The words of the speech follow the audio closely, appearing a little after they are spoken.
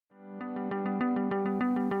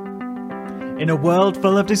In a world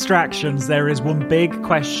full of distractions, there is one big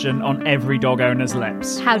question on every dog owner's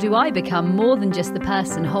lips. How do I become more than just the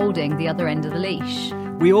person holding the other end of the leash?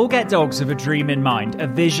 We all get dogs with a dream in mind, a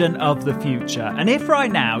vision of the future. And if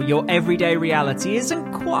right now your everyday reality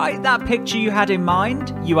isn't quite that picture you had in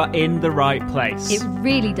mind, you are in the right place. It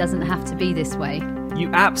really doesn't have to be this way.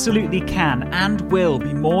 You absolutely can and will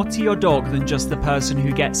be more to your dog than just the person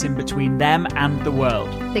who gets in between them and the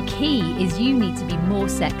world. The key is you need to be more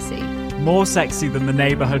sexy. More sexy than the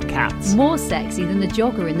neighbourhood cat. More sexy than the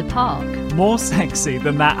jogger in the park. More sexy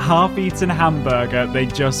than that half-eaten hamburger they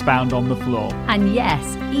just found on the floor. And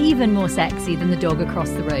yes, even more sexy than the dog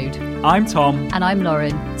across the road. I'm Tom. And I'm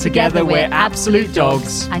Lauren. Together we're Absolute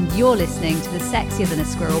Dogs. And you're listening to the Sexier Than a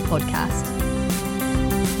Squirrel podcast.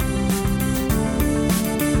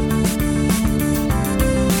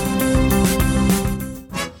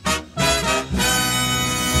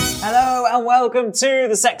 And welcome to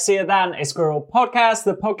the Sexier Than a Squirrel podcast,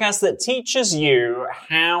 the podcast that teaches you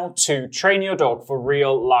how to train your dog for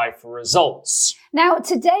real life results. Now,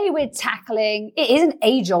 today we're tackling, it is an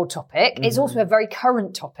age-old topic. It's also a very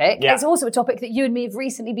current topic. Yeah. It's also a topic that you and me have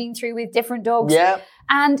recently been through with different dogs. Yeah.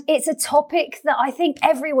 And it's a topic that I think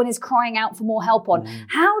everyone is crying out for more help on.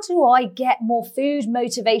 How do I get more food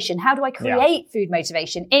motivation? How do I create food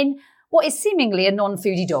motivation in what is seemingly a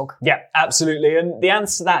non-foodie dog? Yeah, absolutely. And the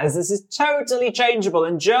answer to that is this is totally changeable.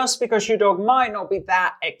 And just because your dog might not be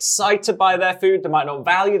that excited by their food, they might not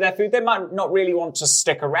value their food, they might not really want to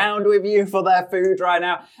stick around with you for their food right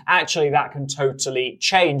now, actually that can totally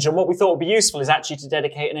change. And what we thought would be useful is actually to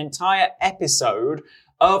dedicate an entire episode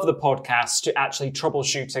of the podcast to actually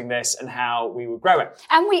troubleshooting this and how we would grow it.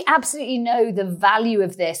 And we absolutely know the value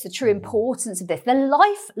of this, the true importance of this, the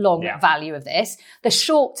lifelong value of this, the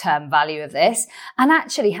short-term value of this, and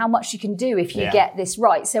actually how much you can do if you get this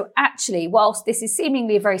right. So actually, whilst this is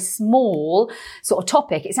seemingly a very small sort of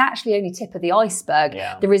topic, it's actually only tip of the iceberg,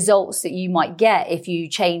 the results that you might get if you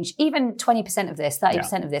change even 20% of this,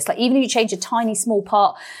 30% of this, like even if you change a tiny small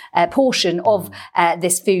portion of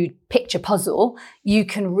this food picture puzzle, you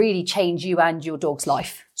can really change you and your dog's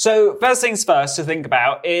life. So first things first to think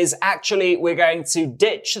about is actually we're going to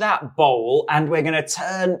ditch that bowl and we're going to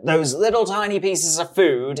turn those little tiny pieces of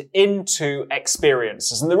food into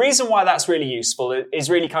experiences. And the reason why that's really useful is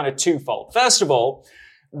really kind of twofold. First of all,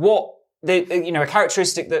 a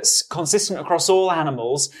characteristic that's consistent across all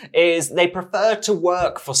animals is they prefer to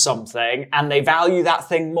work for something and they value that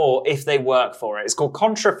thing more if they work for it. It's called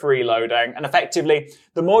contra freeloading, and effectively,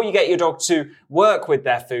 the more you get your dog to work with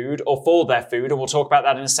their food or for their food, and we'll talk about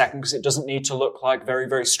that in a second because it doesn't need to look like very,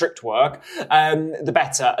 very strict work, the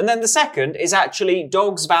better. And then the second is actually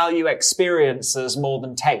dogs value experiences more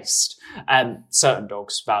than taste. Certain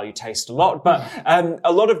dogs value taste a lot, but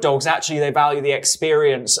a lot of dogs actually, they value the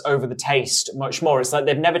experience over the taste much more. It's like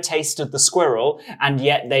they've never tasted the squirrel and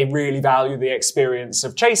yet they really value the experience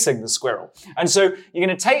of chasing the squirrel. And so you're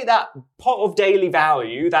going to take that pot of daily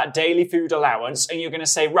value, that daily food allowance, and you're going to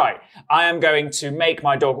say, right, I am going to make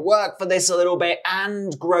my dog work for this a little bit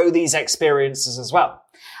and grow these experiences as well.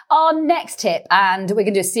 Our next tip, and we're going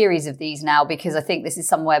to do a series of these now because I think this is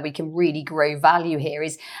somewhere we can really grow value here,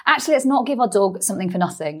 is actually let's not give our dog something for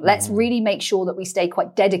nothing. Let's really make sure that we stay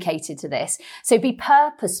quite dedicated to this. So be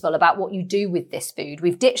purposeful about what you do with this food.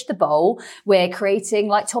 We've ditched the bowl. We're creating,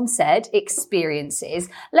 like Tom said, experiences.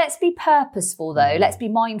 Let's be purposeful though. Let's be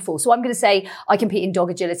mindful. So I'm going to say I compete in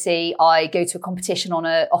dog agility. I go to a competition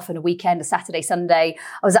often a weekend, a Saturday, Sunday.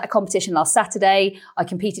 I was at a competition last Saturday. I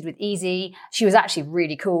competed with Easy. She was actually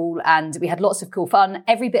really cool. And we had lots of cool fun.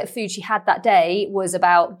 Every bit of food she had that day was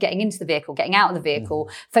about getting into the vehicle, getting out of the vehicle,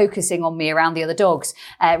 focusing on me around the other dogs,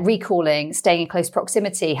 recalling, staying in close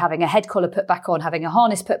proximity, having a head collar put back on, having a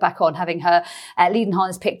harness put back on, having her lead and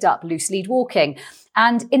harness picked up, loose lead walking.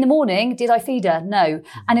 And in the morning, did I feed her? No.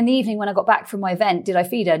 And in the evening, when I got back from my event, did I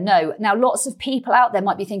feed her? No. Now, lots of people out there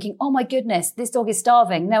might be thinking, oh my goodness, this dog is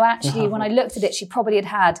starving. No, actually, when I looked at it, she probably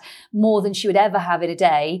had more than she would ever have in a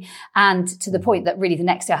day. And to the point that really the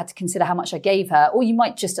next day I had to consider how much I gave her, or you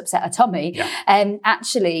might just upset her tummy. And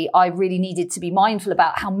actually, I really needed to be mindful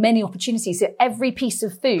about how many opportunities. So every piece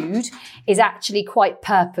of food is actually quite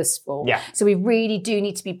purposeful. So we really do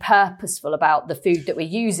need to be purposeful about the food that we're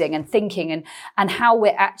using and thinking and how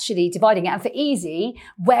we're actually dividing it. And for Easy,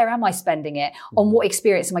 where am I spending it? On what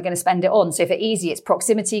experience am I going to spend it on? So for Easy, it's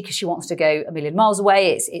proximity because she wants to go a million miles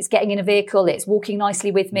away. It's getting in a vehicle. It's walking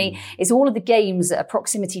nicely with me. It's all of the games that are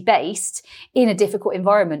proximity based in a difficult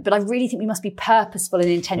environment. But I really think we must be purposeful and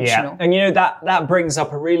intentional. And that brings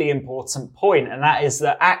up a really important point. And that is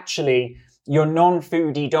that actually your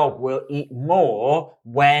non-foodie dog will eat more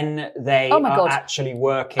when they are actually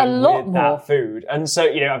working with that food. And so,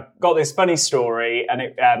 I've got this funny story,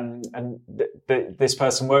 and this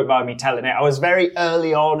person won't mind me telling it. I was very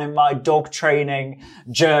early on in my dog training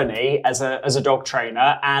journey as a dog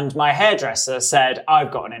trainer, and my hairdresser said, "I've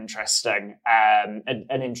got an interesting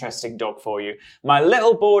dog for you. My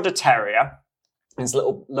little Border Terrier." This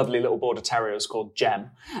lovely little Border Terrier is called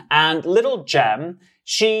Gem. And little Gem,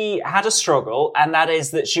 she had a struggle, and that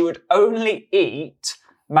is that she would only eat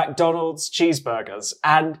McDonald's cheeseburgers.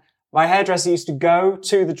 And my hairdresser used to go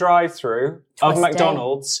to the drive-thru of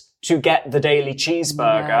McDonald's to get the daily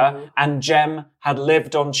cheeseburger. No. And Gem had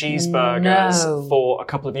lived on cheeseburgers for a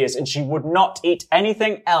couple of years, and she would not eat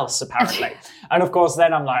anything else, apparently. And of course,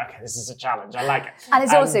 then I'm like, okay, this is a challenge. I like it. And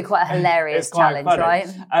it's also quite a hilarious challenge, right?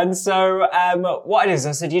 And so what it is,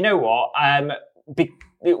 I said, you know what?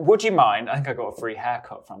 Would you mind, I think I got a free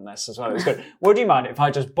haircut from this as well, it was good. Would you mind if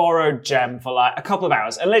I just borrowed Gem for like a couple of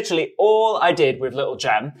hours? And literally all I did with little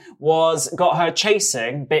Gem was got her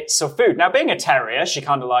chasing bits of food. Now, being a terrier, she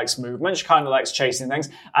kind of likes movement, she kind of likes chasing things.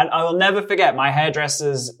 And I will never forget my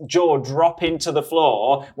hairdresser's jaw drop into the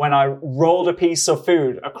floor when I rolled a piece of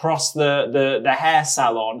food across the hair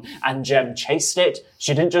salon, and Gem chased it.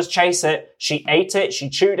 She didn't just chase it, she ate it, she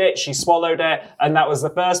chewed it, she swallowed it, and that was the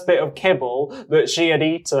first bit of kibble that she had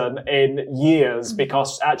eaten in years,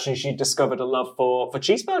 because actually she discovered a love for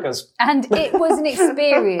cheeseburgers. And it was an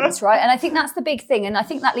experience, right? And I think that's the big thing, and I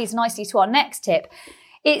think that leads nicely to our next tip.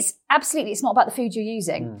 It's not about the food you're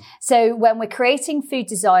using. So when we're creating food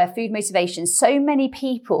desire, food motivation, so many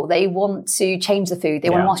people, they want to change the food. They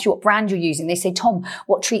want to ask you what brand you're using. They say, Tom,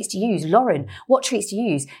 what treats do you use? Lauren, what treats do you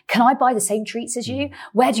use? Can I buy the same treats as you?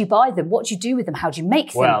 Where do you buy them? What do you do with them? How do you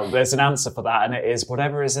make them? Well, there's an answer for that, and it is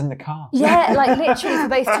whatever is in the car. Yeah, like literally for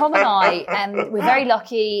both Tom and I, we're very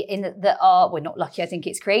lucky in that we're not lucky, I think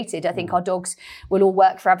it's created. I think our dogs will all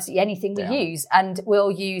work for absolutely anything we use, and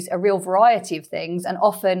we'll use a real variety of things. And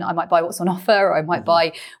often I might buy what's on offer, or I might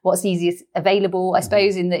buy what's easiest available, I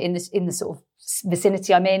suppose, in the sort of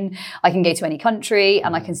vicinity I'm in. I can go to any country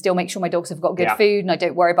and I can still make sure my dogs have got good food, and I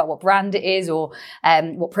don't worry about what brand it is or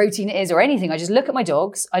what protein it is or anything. I just look at my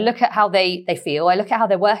dogs, I look at how they feel, I look at how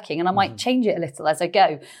they're working, and I might change it a little as I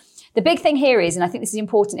go. The big thing here is, and I think this is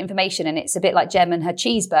important information, and it's a bit like Gem and her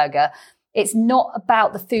cheeseburger, it's not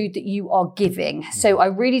about the food that you are giving. So I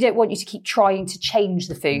really don't want you to keep trying to change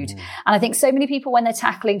the food. And I think so many people, when they're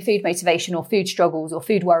tackling food motivation or food struggles or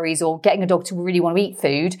food worries or getting a dog to really want to eat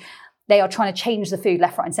food, they are trying to change the food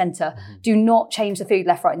left, right and centre. Do not change the food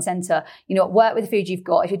left, right and centre. Work with the food you've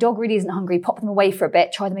got. If your dog really isn't hungry, pop them away for a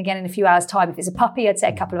bit. Try them again in a few hours' time. If it's a puppy, I'd say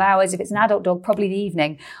a couple of hours. If it's an adult dog, probably the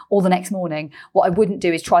evening or the next morning. What I wouldn't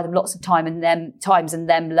do is try them lots of times and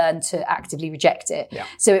then learn to actively reject it. Yeah.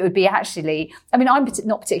 So it would be actually, I'm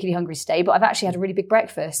not particularly hungry today, but I've actually had a really big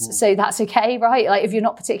breakfast. So that's okay, right? Like if you're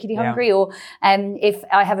not particularly hungry, or if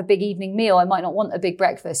I have a big evening meal, I might not want a big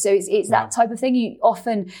breakfast. So it's that type of thing. You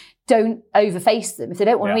often don't overface them. If they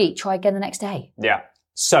don't want to eat, try again the next day. Yeah.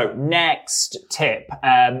 So next tip,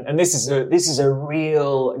 and this is a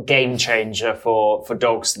real game changer for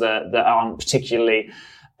dogs that aren't particularly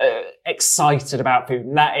excited about food,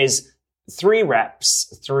 and that is 3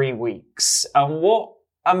 reps, 3 weeks. And what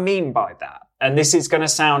I mean by that, and this is going to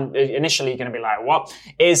sound initially going to be like, what?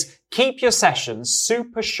 Is keep your sessions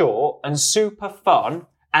super short and super fun,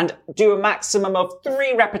 and do a maximum of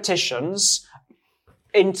 3 repetitions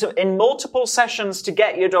in multiple sessions to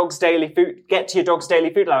get to your dog's daily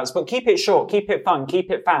food allowance, but keep it short, keep it fun,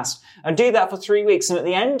 keep it fast, and do that for 3 weeks. And at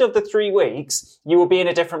the end of the 3 weeks, you will be in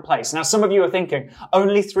a different place. Now, some of you are thinking,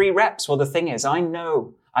 only 3 reps. Well, the thing is, I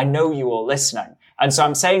know you all listening. And so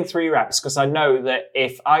I'm saying 3 reps because I know that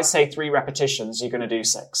if I say 3 repetitions, you're going to do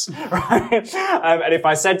 6, right? And if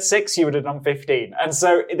I said 6, you would have done 15. And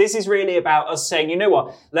so this is really about us saying, you know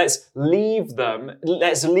what? Let's leave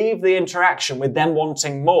the interaction with them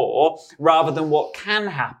wanting more rather than what can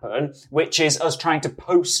happen, which is us trying to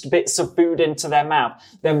post bits of food into their mouth,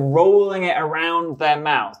 them rolling it around their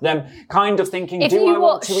mouth, them kind of thinking, do I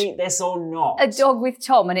want to eat this or not? A dog with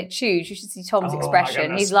Tom and it chews, you should see Tom's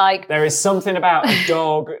expression. He's like... There is something about a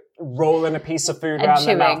dog rolling a piece of food around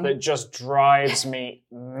their mouth that just drives me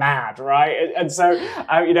mad, right? And so,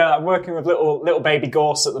 I'm working with little baby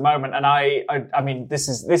Gorse at the moment, and I mean, this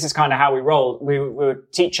is kind of how we roll. We were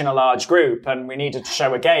teaching a large group, and we needed to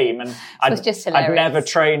show a game, and I'd never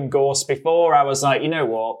trained Gorse before. I was like, you know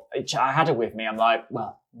what? I had it with me. I'm like,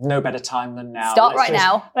 well, no better time than now. Start right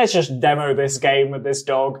now. Let's just demo this game with this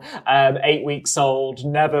dog. 8 weeks old,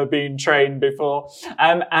 never been trained before.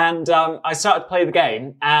 I started to play the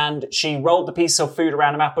game, and she rolled the piece of food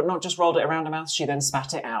around her mouth, but not just rolled it around her mouth, she then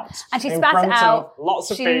spat it out. And she spat it out.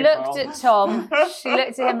 Lots of she people. Looked at Tom. She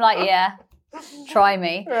looked at him like, yeah. Try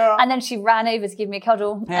me. Yeah. And then she ran over to give me a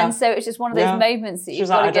cuddle. Yeah. And so it's just one of those moments that you've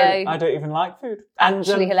got to go. I don't even like food.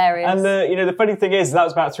 Actually hilarious. And the funny thing is, that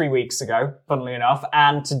was about 3 weeks ago, funnily enough.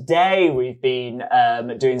 And today we've been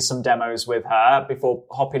doing some demos with her before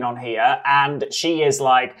hopping on here. And she is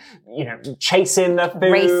like, chasing the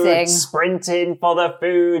food, racing, sprinting for the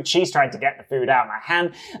food. She's trying to get the food out of my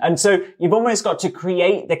hand. And so you've almost got to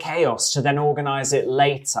create the chaos to then organize it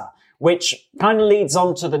later. Which kind of leads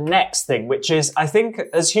on to the next thing, which is, I think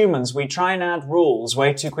as humans, we try and add rules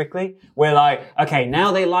way too quickly. We're like, okay,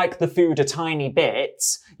 now they like the food a tiny bit.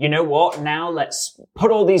 You know what? Now let's put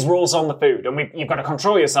all these rules on the food, and you've got to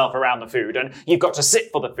control yourself around the food, and you've got to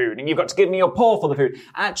sit for the food, and you've got to give me your paw for the food.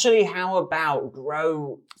 Actually, how about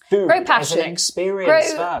grow food passion, as an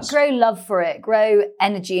experience first? Grow love for it, grow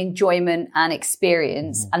energy, enjoyment, and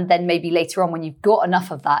experience. And then maybe later on, when you've got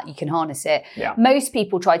enough of that, you can harness it. Yeah. Most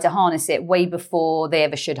people try to harness it way before they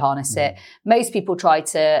ever should harness it. Most people try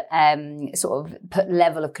to sort of put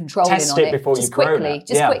level of control Test in on it before just you've grown quickly. it.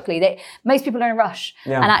 Just quickly. Most people are in a rush.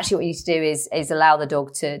 Yeah. And actually what you need to do is allow the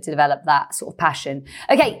dog to develop that sort of passion.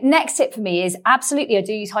 Okay, next tip for me is absolutely I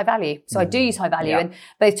do use high value. So I do use high value, and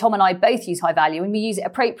both Tom and I both use high value, and we use it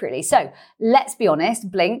appropriately. So let's be honest,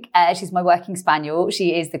 Blink, she's my working spaniel.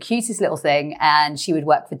 She is the cutest little thing, and she would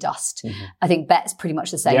work for dust. I think Bet's pretty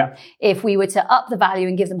much the same. Yeah. If we were to up the value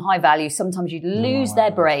and give them high value, sometimes you'd lose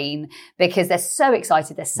their brain because they're so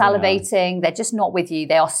excited. They're salivating. They're just not with you.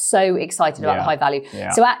 They are so excited about the high value.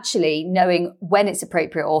 Yeah. So actually knowing when it's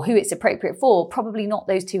appropriate or who it's appropriate for, probably not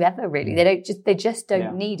those two ever really. They just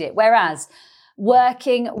don't need it. Whereas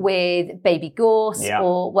working with baby gorse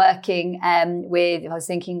or working with, I was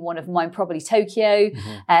thinking one of mine, probably Tokyo,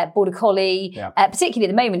 Border Collie. Particularly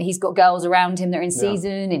at the moment, he's got girls around him that are in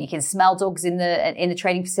season, and he can smell dogs in the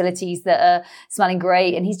training facilities that are smelling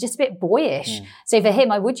great, and he's just a bit boyish. So for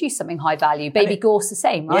him, I would use something high value. Baby gorse, the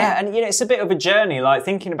same, right? Yeah, and it's a bit of a journey. Like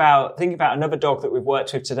thinking about another dog that we've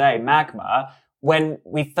worked with today, Magma. When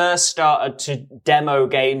we first started to demo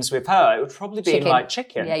games with her, it would probably be like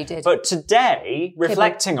chicken. Yeah, you did. But today,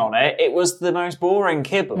 reflecting on it, it was the most boring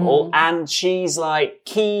kibble, and she's like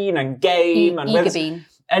keen and game and eager bean.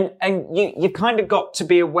 And you've kind of got to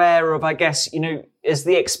be aware of, I guess, as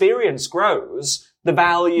the experience grows, the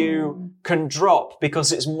value can drop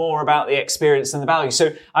because it's more about the experience than the value.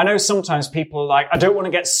 So I know sometimes people are like, I don't want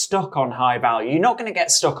to get stuck on high value. You're not going to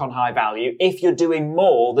get stuck on high value if you're doing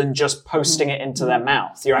more than just posting it into their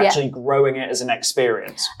mouth. You're actually growing it as an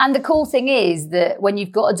experience. And the cool thing is that when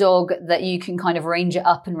you've got a dog that you can kind of range it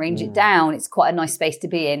up and range it down, it's quite a nice space to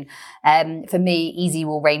be in. For me, Easy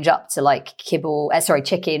will range up to like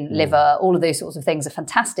chicken, liver, all of those sorts of things are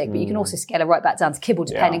fantastic, but you can also scale it right back down to kibble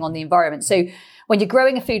depending on the environment. So when you're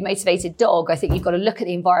growing a food motivated dog, I think you've got to look at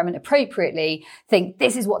the environment appropriately, think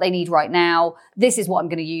this is what they need right now, this is what I'm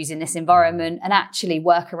going to use in this environment, and actually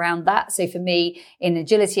work around that. So for me, in an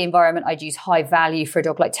agility environment, I'd use high value for a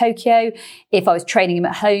dog like Tokyo. If I was training him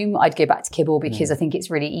at home, I'd go back to kibble because I think it's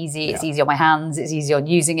really easy. It's easy on my hands. It's easy on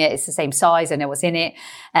using it. It's the same size. I know what's in it.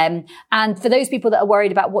 And for those people that are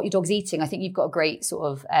worried about what your dog's eating, I think you've got a great sort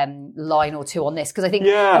of line or two on this, because I think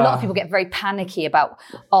a lot of people get very panicky about,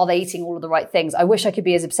 are they eating all of the right things? I wish I could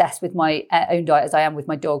be as obsessed with my own diet as I am with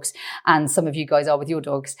my dogs, and some of you guys are with your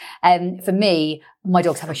dogs. For me, my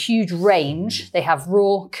dogs have a huge range. They have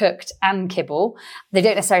raw, cooked, and kibble. They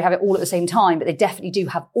don't necessarily have it all at the same time, but they definitely do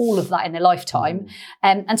have all of that in their lifetime.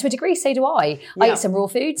 And to a degree, so do I. I eat some raw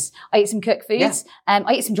foods. I eat some cooked foods.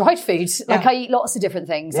 I eat some dried foods. Like I eat lots of different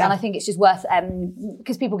things. And I think it's just worth,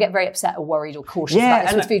 because people get very upset or worried or cautious about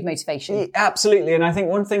this with food motivation. Absolutely. And I think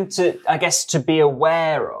one thing to be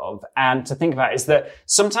aware of and to think about is that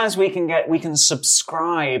sometimes we can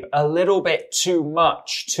subscribe a little bit too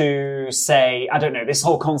much to, say, I don't know, this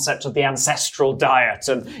whole concept of the ancestral diet,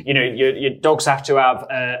 and your dogs have to have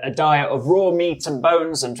a diet of raw meat and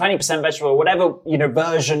bones and 20% vegetable, whatever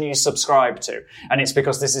version you subscribe to, and it's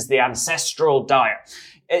because this is the ancestral diet.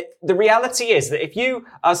 The reality is that if you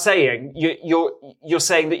are saying you're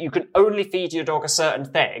saying that you can only feed your dog a certain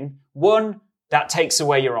thing, one, that takes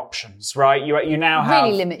away your options, right? You now have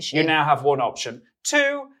really limits you. You now have one option.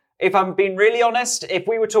 Two, if I'm being really honest, if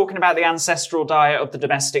we were talking about the ancestral diet of the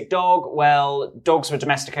domestic dog, well, dogs were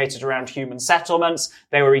domesticated around human settlements.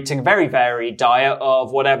 They were eating a very varied diet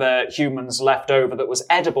of whatever humans left over that was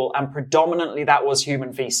edible, and predominantly that was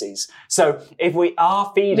human feces. So if we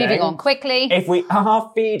are feeding... Moving on quickly. If we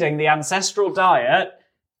are feeding the ancestral diet,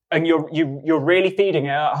 and you're really feeding it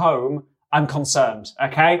at home, I'm concerned,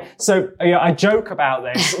 okay? So, I joke about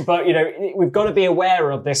this, but, we've got to be aware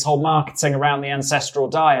of this whole marketing around the ancestral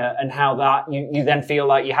diet and how that you then feel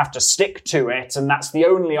like you have to stick to it and that's the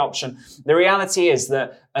only option. The reality is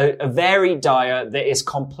that a varied diet that is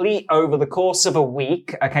complete over the course of a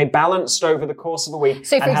week, okay, balanced over the course of a week,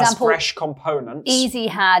 so for and example, has fresh components. Easy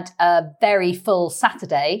had a very full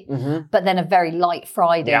Saturday, but then a very light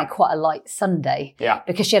Friday and quite a light Sunday. Yeah.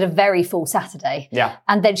 Because she had a very full Saturday. Yeah.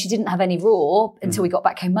 And then she didn't have any raw until we got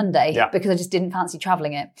back home Monday because I just didn't fancy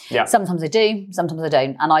travelling it. Yeah. Sometimes I do, sometimes I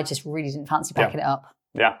don't. And I just really didn't fancy packing it up.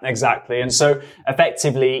 Yeah, exactly. And so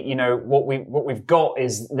effectively, what we've got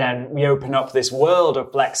is then we open up this world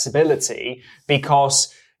of flexibility,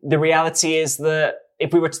 because the reality is that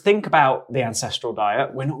if we were to think about the ancestral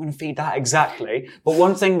diet, we're not going to feed that exactly. But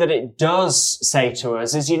one thing that it does say to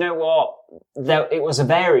us is, it was a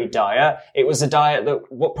varied diet. It was a diet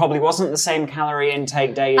that probably wasn't the same calorie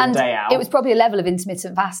intake day in, day out. It was probably a level of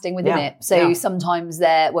intermittent fasting within it. So sometimes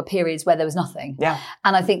there were periods where there was nothing. Yeah.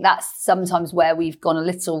 And I think that's sometimes where we've gone a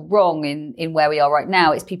little wrong in where we are right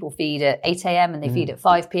now. It's people feed at 8 a.m. and they feed at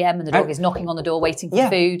 5 p.m. and the dog is knocking on the door waiting for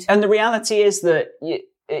food. And the reality is that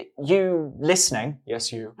you listening,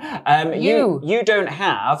 yes, you don't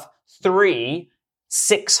have 3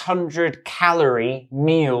 600 calorie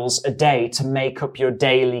meals a day to make up your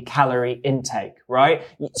daily calorie intake, right?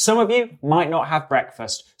 Some of you might not have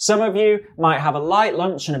breakfast. Some of you might have a light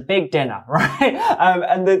lunch and a big dinner, right?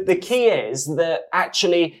 And the key is that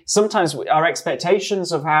actually sometimes our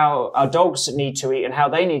expectations of how our dogs need to eat and how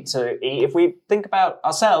they need to eat, if we think about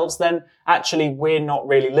ourselves, then actually we're not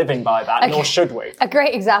really living by that, nor should we. A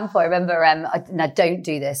great example, I remember, I don't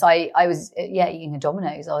do this. I was, eating a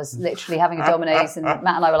Domino's. I was literally having a Domino's and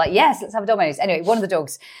Matt and I were like, yes, let's have a Domino's. Anyway, one of the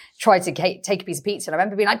dogs tried to take a piece of pizza and I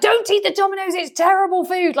remember being like, don't eat the Domino's, it's terrible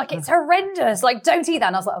food. Like, it's horrendous. Like, don't eat that.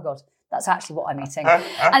 And I was like, oh God, that's actually what I'm eating.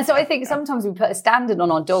 And so I think sometimes we put a standard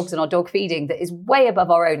on our dogs and our dog feeding that is way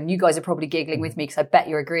above our own. And you guys are probably giggling with me because I bet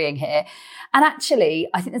you're agreeing here. And actually,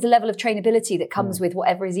 I think there's a level of trainability that comes with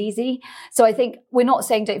whatever is easy. So I think we're not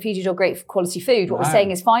saying don't feed your dog great quality food. What we're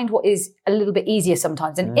saying is find what is a little bit easier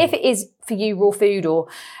sometimes. And if it is for you raw food or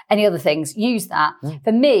any other things, use that.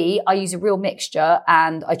 For me, I use a real mixture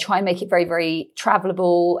and I try and make it very, very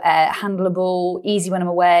travelable, handleable, easy when I'm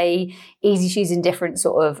away, easy to use in different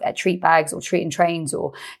sort of treat bags or treat and trains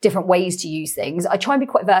or different ways to use things. I try and be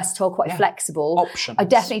quite versatile, quite flexible. Options. I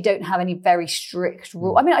definitely don't have any very strict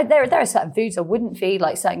rules. I mean, there are certain foods I wouldn't feed,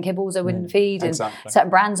 like certain kibbles I wouldn't feed and certain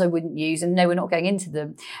brands I wouldn't use. And no, we're not going into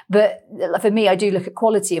them. But for me, I do look at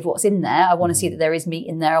quality of what's in there. I want to see that there is meat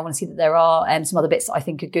in there. I want to see that there are some other bits that I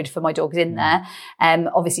think are good for my dogs in there.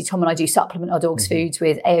 Obviously, Tom and I do supplement our dogs' foods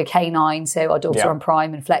with AOK9. So our dogs are on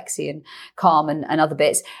Prime and Flexi and Calm and other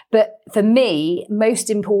bits. But for me, most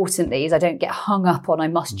importantly is I don't get hung up on I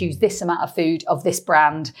must use this amount of food of this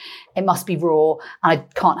brand. It must be raw. And I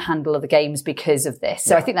can't handle other games because of this.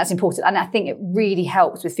 So I think that's important. And I think it really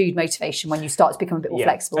helps with food motivation when you start to become a bit more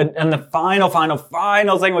flexible. And the final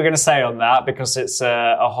thing we're going to say on that, because it's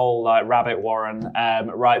a whole rabbit warren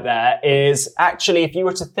right there, is actually if you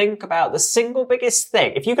were to think about the single biggest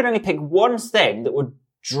thing, if you could only pick one thing that would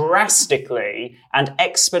drastically and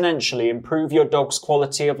exponentially improve your dog's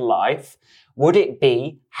quality of life, would it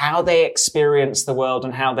be how they experience the world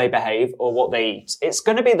and how they behave or what they eat? It's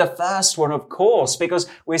going to be the first one, of course, because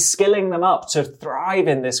we're skilling them up to thrive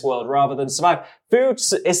in this world rather than survive. Food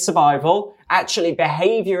is survival. Actually,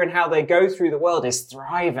 behavior and how they go through the world is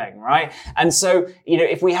thriving, right? And so,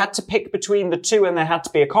 if we had to pick between the two and there had to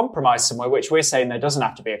be a compromise somewhere, which we're saying there doesn't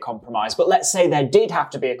have to be a compromise, but let's say there did have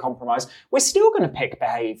to be a compromise, we're still going to pick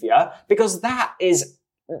behavior because that is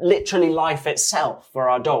literally life itself for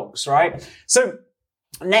our dogs, right? So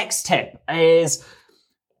next tip is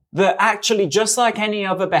that actually, just like any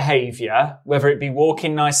other behavior, whether it be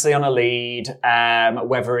walking nicely on a lead,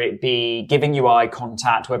 whether it be giving you eye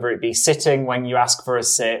contact, whether it be sitting when you ask for a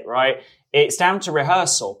sit, right? It's down to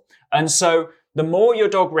rehearsal. And so the more your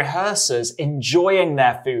dog rehearses enjoying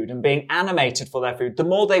their food and being animated for their food, the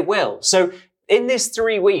more they will. So in this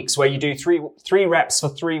 3 weeks where you do three reps for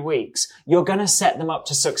 3 weeks, you're going to set them up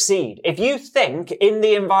to succeed. If you think in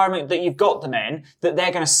the environment that you've got them in that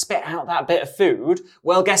they're going to spit out that bit of food,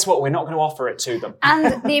 well, guess what? We're not going to offer it to them.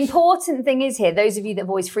 And the important thing is here, those of you that have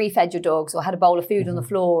always free-fed your dogs or had a bowl of food on the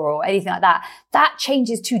floor or anything like that, that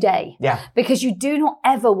changes today. Yeah. Because you do not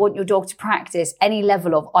ever want your dog to practice any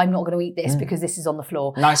level of, I'm not going to eat this because this is on the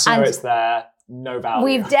floor. Nice to know it's there. No value.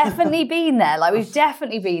 We've definitely been there. We've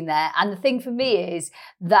definitely been there. And the thing for me is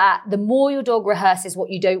that the more your dog rehearses what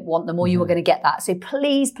you don't want, the more you are going to get that. So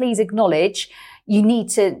please acknowledge you need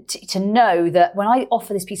to know that when I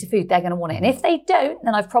offer this piece of food, they're going to want it. And if they don't,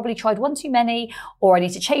 then I've probably tried one too many, or I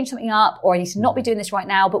need to change something up, or I need to not be doing this right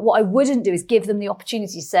now. But what I wouldn't do is give them the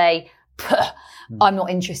opportunity to say, I'm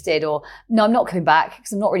not interested, or no, I'm not coming back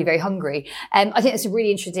because I'm not really very hungry. I think that's a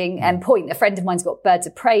really interesting point. A friend of mine's got birds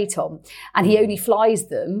of prey, Tom, and he only flies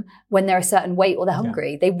them when they're a certain weight or they're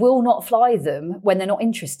hungry. They will not fly them when they're not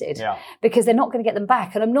interested because they're not going to get them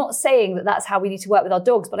back. And I'm not saying that that's how we need to work with our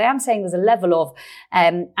dogs, but I am saying there's a level of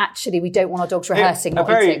actually we don't want our dogs rehearsing. A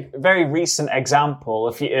very recent example.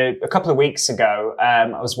 A couple of weeks ago,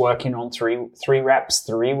 I was working on three reps,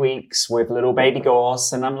 3 weeks with little baby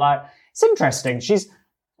Gorse, and I'm like, it's interesting.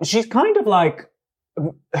 She's kind of like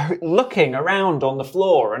looking around on the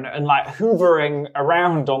floor and like hoovering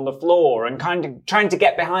around on the floor and kind of trying to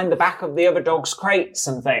get behind the back of the other dog's crates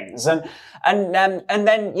and things. And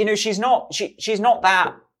then, you know, she's not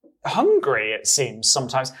that hungry, it seems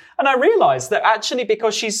sometimes. And I realized that actually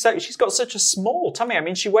because she's got such a small tummy, I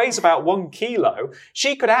mean, she weighs about 1 kilo,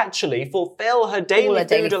 she could actually fulfill her daily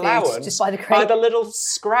food allowance just by the little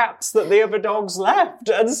scraps that the other dogs left.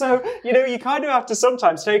 And so, you know, you kind of have to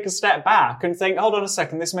sometimes take a step back and think, hold on a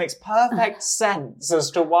second, this makes perfect sense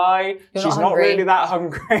as to why she's not really that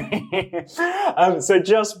hungry. So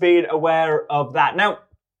just being aware of that. Now,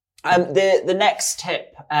 the next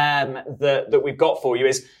tip that we've got for you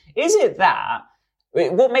is it that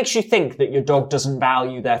what makes you think that your dog doesn't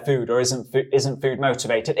value their food or isn't food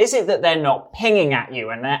motivated? Is it that they're not pinging at you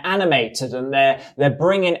and they're animated and they're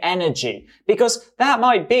bringing energy? Because that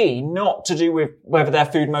might be not to do with whether they're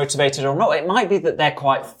food motivated or not. It might be that they're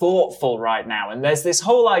quite thoughtful right now. And there's this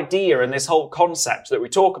whole idea and this whole concept that we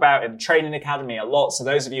talk about in Training Academy a lot. So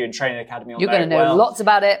those of you in Training Academy will You're going to know lots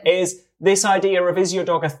about it. Is this idea of, is your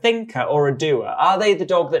dog a thinker or a doer? Are they the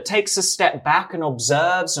dog that takes a step back and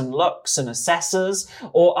observes and looks and assesses?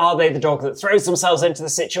 Or are they the dog that throws themselves into the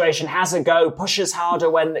situation, has a go, pushes harder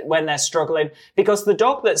when they're struggling? Because the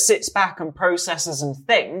dog that sits back and processes and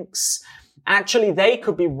thinks, actually they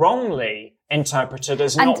could be wrongly interpreted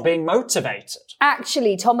as not being motivated.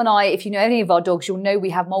 Actually, Tom and I, if you know any of our dogs, you'll know we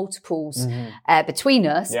have multiples between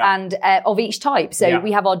us and of each type. So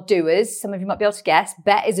we have our doers. Some of you might be able to guess.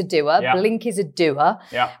 Bet is a doer. Blink is a doer.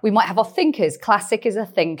 We might have our thinkers. Classic is a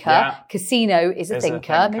thinker. Casino is a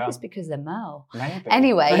thinker. Maybe it's because they're male. Maybe.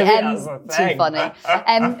 Anyway, too funny.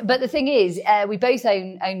 But the thing is, we both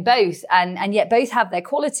own both and yet both have their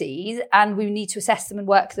qualities and we need to assess them and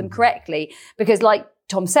work them correctly because like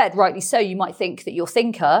Tom said, rightly so, you might think that your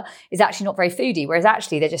thinker is actually not very foodie, whereas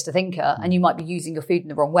actually they're just a thinker and you might be using your food in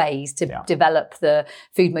the wrong ways to develop the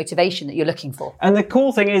food motivation that you're looking for. And the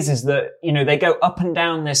cool thing is that, you know, they go up and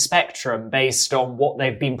down this spectrum based on what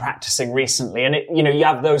they've been practicing recently. And, you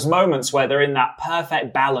have those moments where they're in that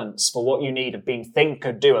perfect balance for what you need of being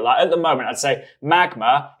thinker, doer. Like at the moment, I'd say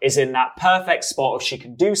Magma is in that perfect spot of she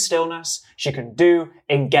can do stillness, she can do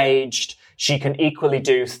engaged, she can equally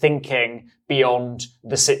do thinking beyond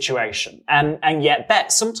the situation. And yet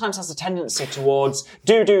Bet sometimes has a tendency towards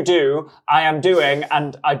do, I am doing,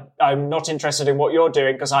 and I'm not interested in what you're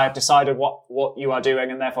doing because I have decided what you are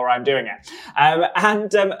doing and therefore I'm doing it.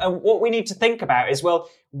 And what we need to think about is, well,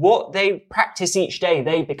 what they practice each day,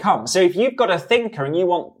 they become. So if you've got a thinker and you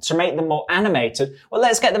want to make them more animated, well,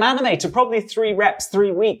 let's get them animated. Probably 3 reps,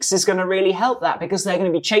 3 weeks is going to really help that because they're going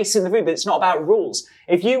to be chasing the food, but it's not about rules.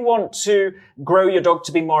 If you want to grow your dog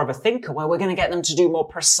to be more of a thinker, well, we're going to get them to do more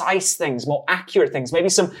precise things, more accurate things, maybe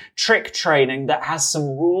some trick training that has some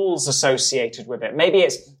rules associated with it. Maybe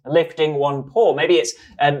it's lifting one paw. Maybe it's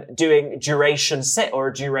doing duration sit or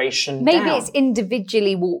a duration Maybe down. It's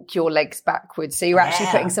individually walk your legs backwards. So you're actually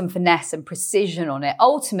putting some finesse and precision on it.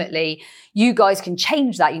 Ultimately, you guys can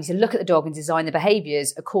change that. You need to look at the dog and design the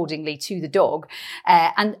behaviors accordingly to the dog.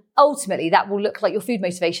 And ultimately, that will look like your food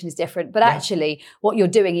motivation is different. But actually, what you're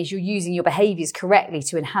doing is you're using your behaviors correctly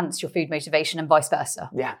to enhance your food motivation. motivation and vice versa.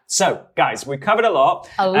 Yeah. So, guys, we covered a lot.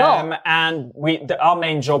 And our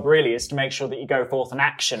main job really is to make sure that you go forth and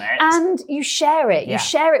action it. And you share it. You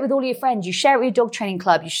share it with all your friends. You share it with your dog training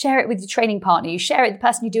club. You share it with your training partner. You share it with the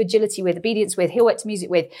person you do agility with, obedience with, heel to music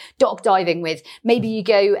with, dog diving with. Maybe you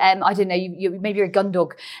go, I don't know, maybe you're a gun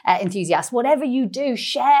dog enthusiast. Whatever you do,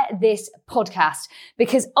 share this podcast,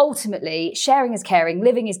 because ultimately sharing is caring,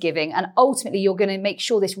 living is giving, and ultimately you're going to make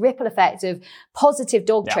sure this ripple effect of positive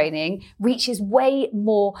dog training reaches way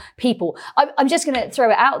more people. I'm just going to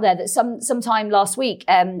throw it out there that sometime last week,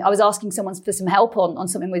 I was asking someone for some help on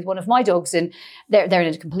something with one of my dogs, and they're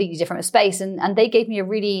in a completely different space, and they gave me a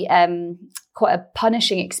really quite a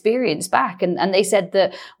punishing experience back, and they said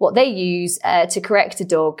that what they use to correct a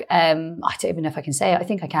dog, I don't even know if I can say it. I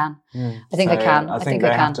think I can. I think I can. I think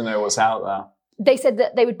they have to know what's out there. They said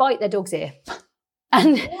that they would bite their dog's ear.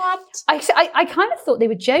 And what? I kind of thought they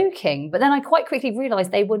were joking, but then I quite quickly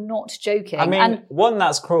realised they were not joking. I mean, one,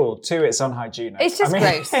 that's cruel. Two, it's unhygienic. It's just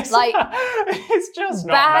gross. It's just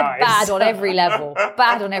not nice. Bad on every level.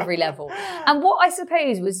 Bad on every level. And what I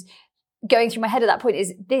suppose was going through my head at that point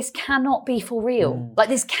is this cannot be for real.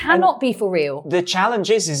 This cannot be for real. The challenge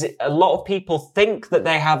is a lot of people think that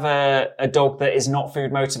they have a dog that is not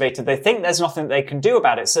food motivated. They think there's nothing they can do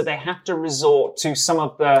about it. So they have to resort to some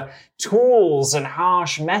of the tools and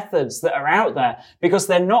harsh methods that are out there because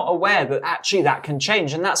they're not aware that actually that can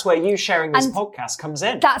change. And that's where you sharing this podcast comes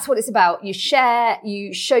in. That's what it's about. You share,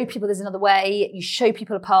 you show people there's another way, you show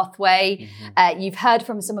people a pathway. You've heard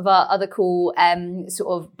from some of our other cool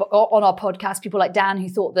sort of on our podcast, people like Dan, who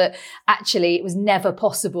thought that actually it was never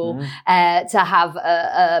possible to have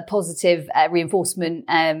a positive reinforcement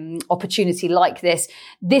opportunity like this.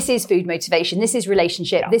 This is food motivation. This is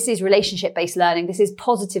relationship. This is relationship-based learning. This is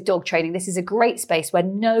positive dog training. This is a great space where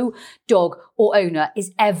no dog or owner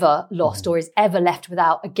is ever lost or is ever left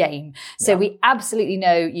without a game. So we absolutely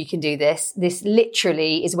know you can do this. This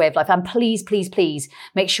literally is a way of life. And please, please, please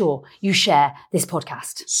make sure you share this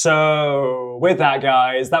podcast. So with that,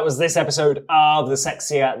 guys, that was this episode of the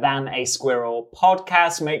Sexier Than a Squirrel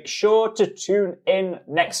podcast. Make sure to tune in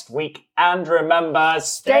next week. And remember,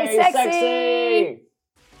 stay sexy!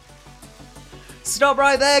 Stop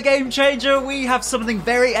right there, Game Changer. We have something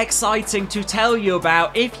very exciting to tell you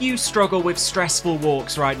about if you struggle with stressful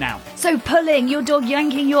walks right now. So pulling your dog,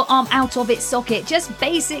 yanking your arm out of its socket, just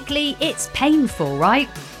basically it's painful, right?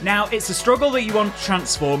 Now, it's a struggle that you want to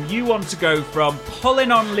transform. You want to go from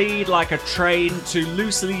pulling on lead like a train to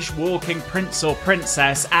loose leash walking prince or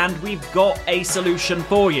princess, and we've got a solution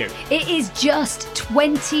for you. It is just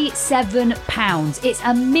 £27. It's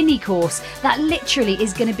a mini course that literally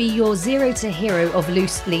is going to be your zero to hero of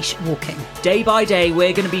loose leash walking. Day by day,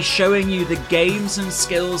 we're going to be showing you the games and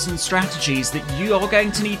skills and strategies that you are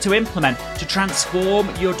going to need to implement to transform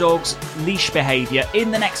your dog's leash behaviour in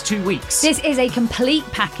the next 2 weeks. This is a complete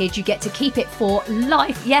package. You get to keep it for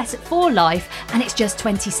life. Yes, for life. And it's just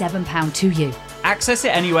 £27 to you. Access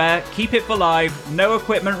it anywhere, keep it for life, no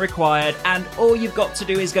equipment required, and all you've got to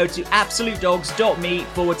do is go to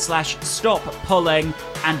absolutedogs.me/stop pulling.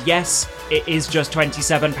 And yes, it is just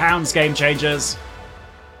 £27, Game Changers.